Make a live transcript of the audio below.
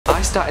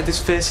I started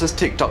this faceless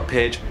TikTok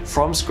page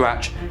from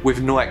scratch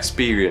with no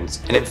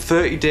experience, and in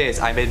 30 days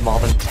I made more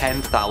than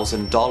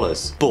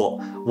 $10,000. But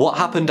what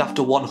happened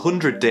after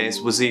 100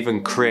 days was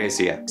even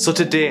crazier. So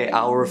today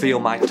I'll reveal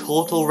my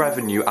total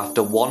revenue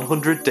after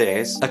 100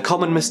 days, a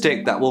common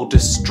mistake that will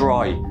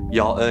destroy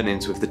your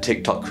earnings with the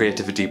TikTok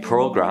creativity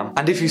program,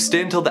 and if you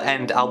stay until the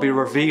end I'll be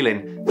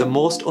revealing the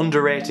most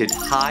underrated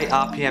high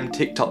RPM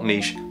TikTok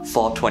niche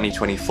for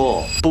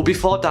 2024. But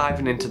before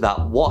diving into that,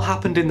 what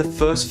happened in the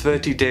first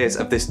 30 days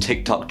of this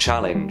TikTok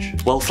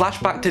challenge? Well,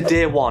 flashback to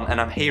day one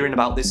and I'm hearing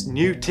about this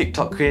new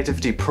TikTok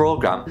creativity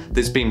program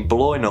that's been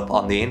blowing up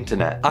on the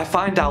internet. I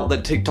find out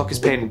that TikTok is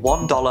paying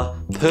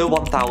 $1 per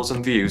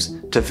 1,000 views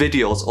to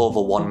videos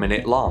over 1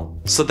 minute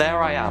long. So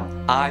there I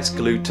am, eyes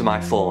glued to my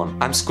phone.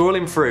 I'm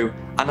scrolling through,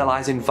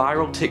 analysing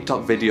viral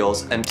TikTok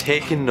videos and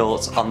taking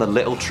notes on the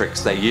little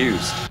tricks they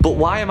used. But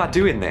why am I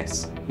doing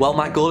this? Well,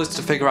 my goal is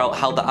to figure out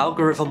how the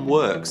algorithm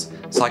works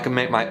so I can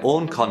make my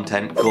own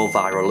content go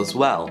viral as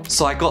well.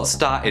 So I got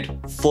started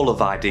full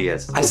of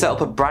ideas. I set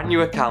up a brand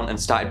new account and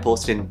started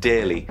posting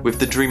daily with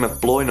the dream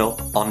of blowing up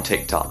on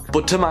TikTok.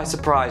 But to my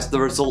surprise, the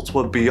results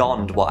were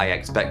beyond what I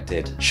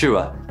expected.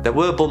 Sure, there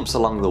were bumps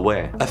along the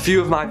way. A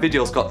few of my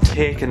videos got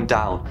taken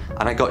down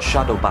and I got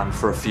shadow banned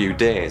for a few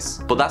days.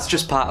 But that's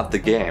just part of the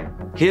game.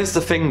 Here's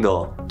the thing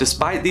though,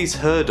 despite these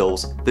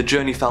hurdles, the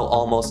journey felt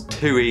almost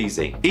too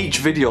easy. Each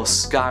video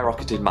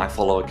skyrocketed my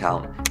follow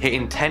account,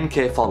 hitting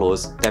 10k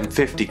followers, then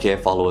 50k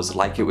followers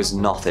like it was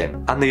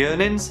nothing. And the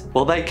earnings?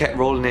 Well, they kept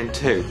rolling in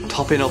too,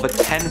 topping over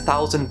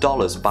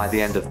 $10,000 by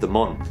the end of the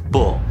month.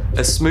 But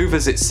as smooth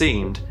as it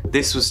seemed,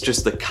 this was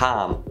just the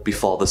calm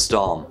before the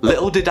storm.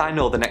 Little did I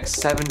know the next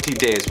 70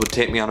 days would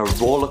take me on a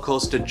roller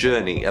coaster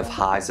journey of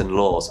highs and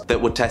lows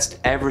that would test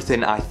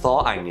everything I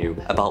thought I knew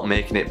about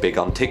making it big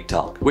on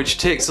TikTok. Which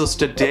takes us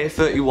to day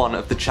 31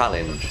 of the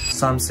challenge.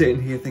 So I'm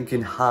sitting here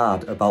thinking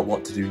hard about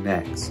what to do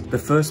next. The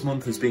first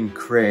month has been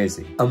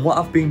crazy, and what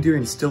I've been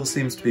doing still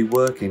seems to be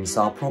working,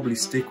 so I'll probably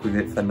stick with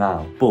it for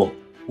now. But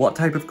what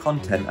type of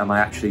content am I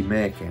actually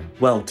making?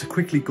 Well, to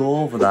quickly go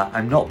over that,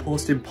 I'm not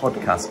posting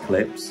podcast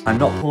clips, I'm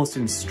not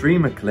posting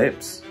streamer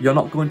clips. You're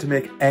not going to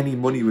make any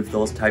money with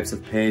those types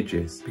of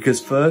pages,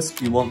 because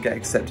first, you won't get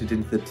accepted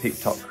into the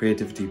TikTok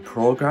creativity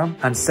program,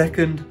 and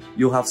second,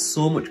 you'll have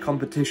so much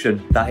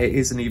competition that it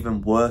isn't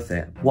even worth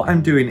it. What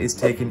I'm doing is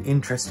taking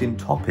interesting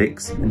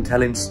topics and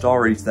telling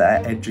stories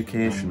that are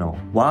educational,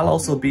 while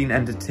also being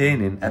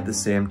entertaining at the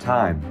same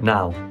time.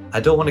 Now, I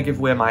don't want to give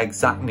away my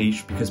exact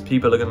niche because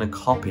people are going to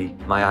copy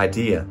my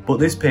idea. But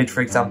this page,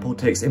 for example,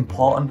 takes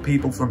important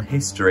people from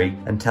history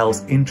and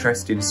tells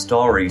interesting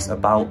stories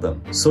about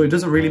them. So it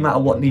doesn't really matter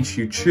what niche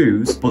you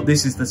choose, but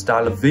this is the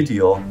style of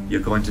video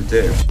you're going to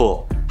do.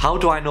 But how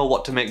do I know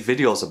what to make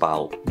videos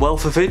about? Well,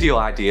 for video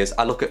ideas,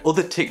 I look at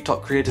other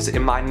TikTok creators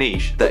in my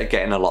niche that are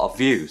getting a lot of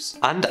views.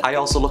 And I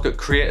also look at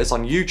creators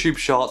on YouTube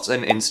Shorts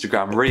and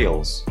Instagram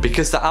Reels,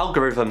 because the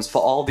algorithms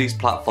for all these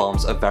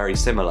platforms are very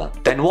similar.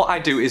 Then what I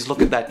do is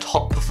look at their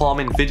top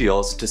performing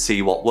videos to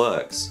see what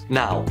works.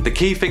 Now, the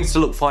key things to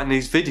look for in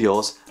these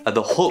videos are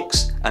the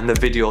hooks and the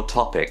video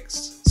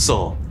topics.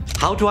 So,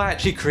 how do I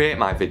actually create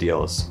my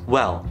videos?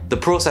 Well, the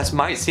process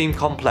might seem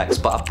complex,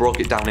 but I broke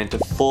it down into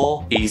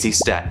 4 easy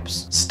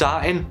steps.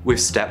 Starting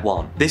with step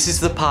 1. This is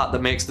the part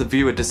that makes the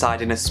viewer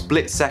decide in a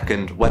split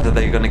second whether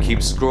they're going to keep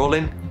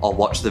scrolling or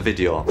watch the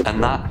video,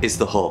 and that is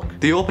the hook.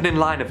 The opening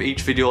line of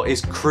each video is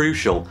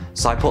crucial,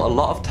 so I put a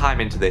lot of time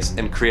into this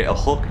and create a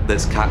hook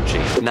that's catchy.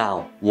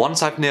 Now,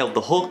 once I've nailed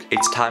the hook,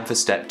 it's time for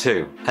step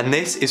 2. And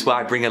this is where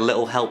I bring a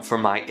little help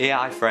from my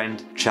AI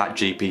friend,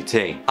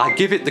 ChatGPT. I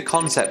give it the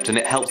concept and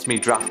it helps me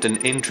draft an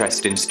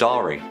interesting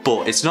story.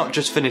 But it's not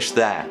just finished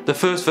there. The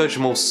first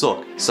version will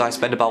suck, so I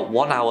spend about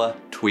 1 hour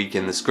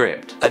tweaking the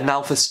script. And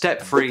now for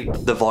step 3,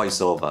 the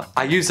voiceover.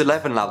 I use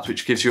 11 Labs,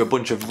 which gives you a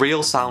bunch of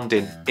real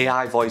sounding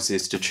AI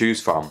voices to choose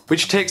from,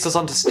 which takes us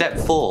on to step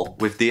 4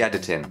 with the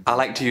editing. I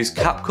like to use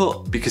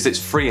CapCut because it's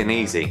free and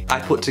easy. I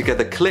put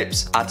together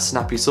clips, add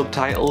snappy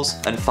subtitles,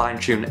 and fine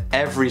tune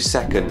every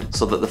second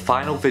so that the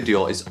final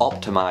video is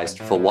optimized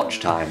for watch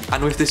time.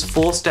 And with this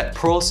 4-step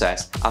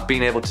process, I've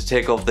been able to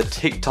take over the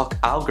TikTok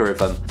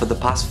algorithm for the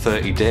past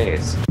 30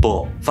 days.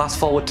 But fast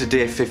forward to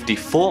day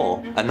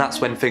 54, and that's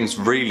when things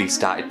really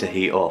started to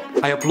heat up.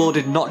 I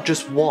uploaded not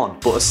just one,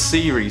 but a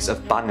series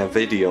of banger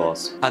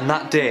videos. And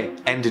that day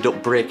ended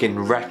up breaking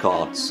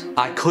records.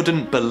 I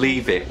couldn't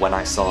believe it when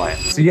I saw it.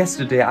 So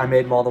yesterday I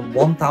made more than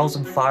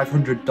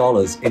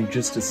 $1,500 in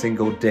just a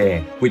single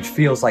day, which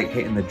feels like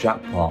hitting the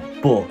jackpot.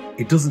 But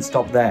it doesn't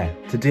stop there.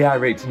 Today I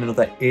raked in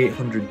another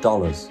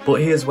 $800.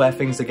 But here's where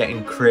things are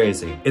getting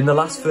crazy. In the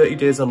last 30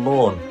 days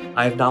alone,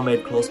 I have now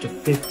made close to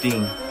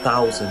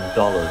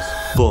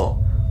 $15,000. But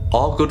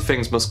all good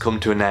things must come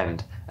to an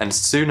end, and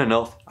soon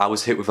enough I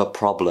was hit with a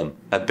problem,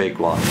 a big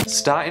one.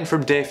 Starting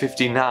from day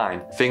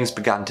 59, things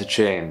began to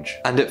change,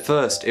 and at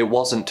first it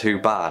wasn't too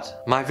bad.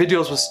 My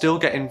videos were still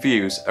getting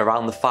views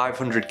around the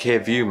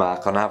 500k view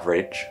mark on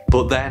average,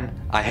 but then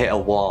I hit a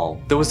wall.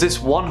 There was this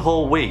one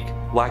whole week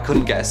where I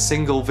couldn't get a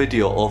single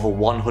video over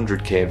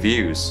 100k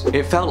views.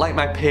 It felt like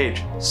my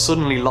page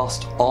suddenly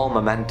lost all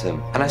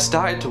momentum, and I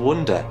started to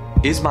wonder,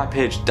 is my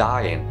page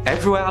dying?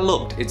 Everywhere I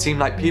looked, it seemed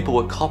like people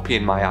were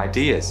copying my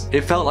ideas.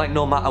 It felt like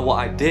no matter what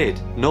I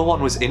did, no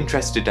one was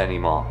interested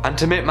anymore. And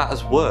to make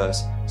matters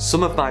worse,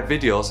 some of my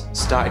videos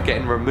started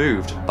getting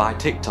removed by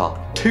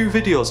TikTok. 2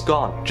 videos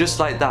gone, just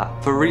like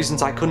that, for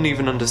reasons I couldn't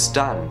even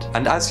understand.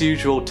 And as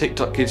usual,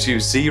 TikTok gives you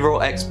zero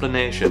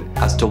explanation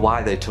as to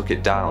why they took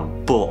it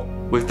down. But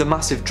with the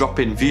massive drop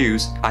in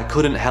views, I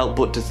couldn't help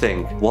but to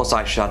think, was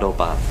I shadow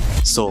banned?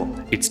 So,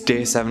 it's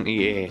day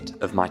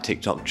 78 of my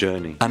TikTok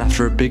journey, and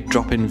after a big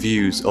drop in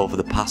views over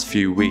the past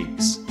few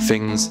weeks,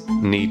 things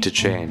need to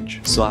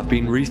change. So I've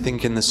been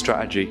rethinking the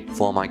strategy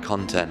for my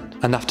content,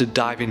 and after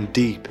diving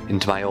deep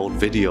into my old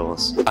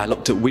videos, I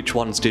looked at which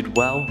ones did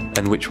well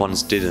and which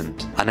ones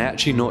didn't, and I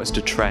actually noticed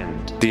a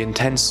trend. The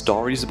intense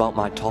stories about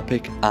my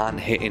topic aren't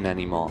hitting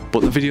anymore,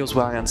 but the videos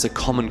where I answer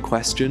common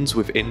questions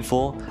with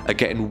info are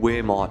getting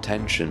way more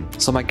attention.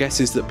 So my guess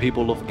is that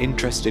people love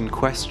interesting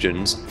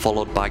questions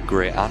followed by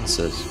great answers.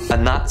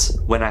 And that's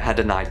when I had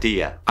an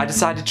idea. I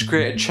decided to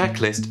create a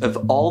checklist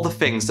of all the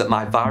things that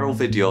my viral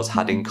videos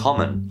had in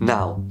common.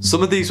 Now,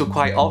 some of these were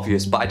quite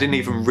obvious, but I didn't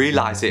even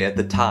realize it at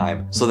the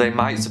time, so they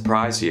might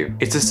surprise you.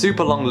 It's a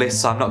super long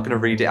list, so I'm not going to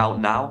read it out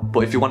now,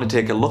 but if you want to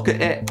take a look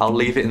at it, I'll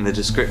leave it in the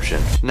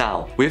description.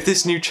 Now, with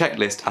this new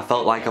checklist, I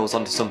felt like I was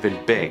onto something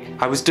big.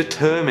 I was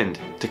determined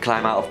to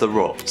climb out of the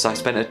rut, so I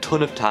spent a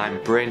ton of time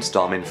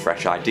brainstorming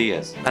fresh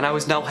ideas. And I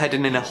was now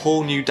heading in a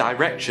whole new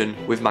direction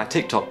with my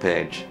TikTok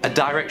page. A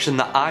direction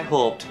that I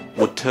hoped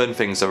would turn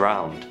things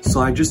around.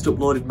 So I just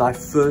uploaded my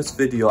first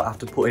video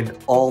after putting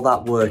all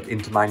that work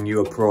into my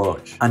new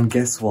approach. And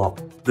guess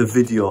what? The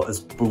video has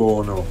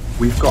blown up.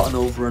 We've gotten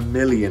over 1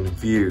 million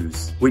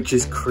views, which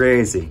is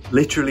crazy.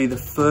 Literally the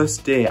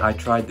first day I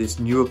tried this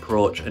new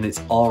approach and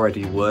it's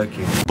already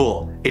working.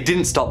 But it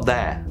didn't stop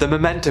there. The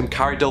momentum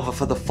carried over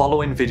for the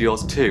following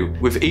videos too,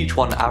 with each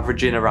one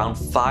averaging around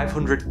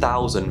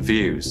 500,000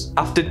 views.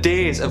 After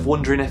days of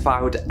wondering if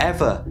I would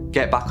ever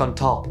get back on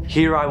top,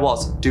 here I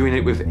was doing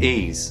it with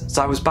ease.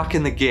 So I was back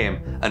in the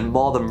game and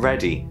more than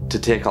ready to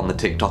take on the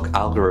TikTok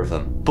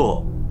algorithm.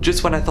 But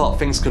just when I thought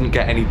things couldn't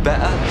get any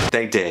better,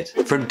 they did.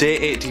 From day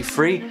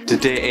 83 to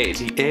day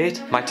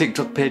 88, my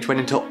TikTok page went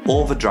into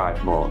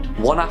overdrive mode.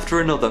 One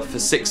after another for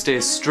 6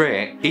 days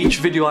straight, each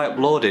video I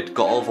uploaded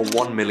got over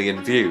 1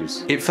 million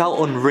views. It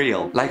felt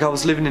unreal, like I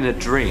was living in a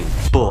dream.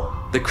 But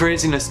the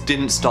craziness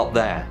didn't stop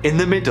there. In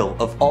the middle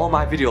of all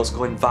my videos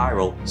going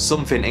viral,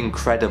 something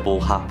incredible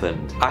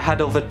happened. I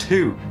had over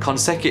 2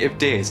 consecutive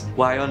days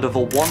where I earned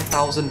over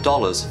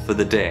 $1,000 for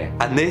the day.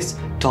 And this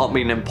taught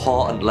me an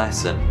important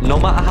lesson. No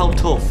matter how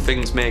tough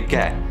things may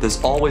get, there's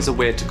always a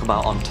way to come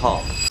out on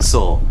top.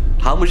 So,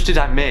 how much did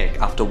I make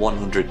after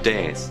 100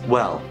 days?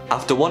 Well,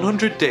 after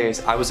 100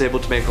 days, I was able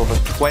to make over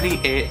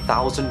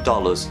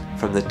 $28,000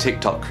 from the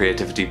TikTok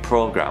creativity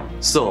program.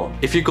 So,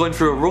 if you're going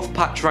through a rough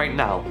patch right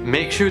now,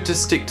 make sure to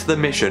stick to the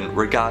mission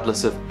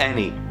regardless of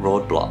any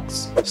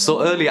roadblocks.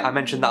 So earlier I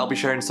mentioned that I'll be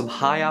sharing some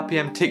high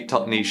RPM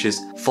TikTok niches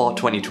for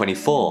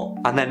 2024,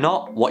 and they're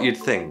not what you'd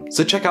think.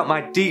 So check out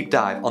my deep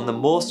dive on the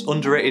most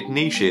underrated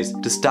niches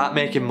to start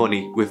making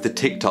money with the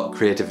TikTok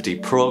creativity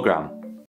program.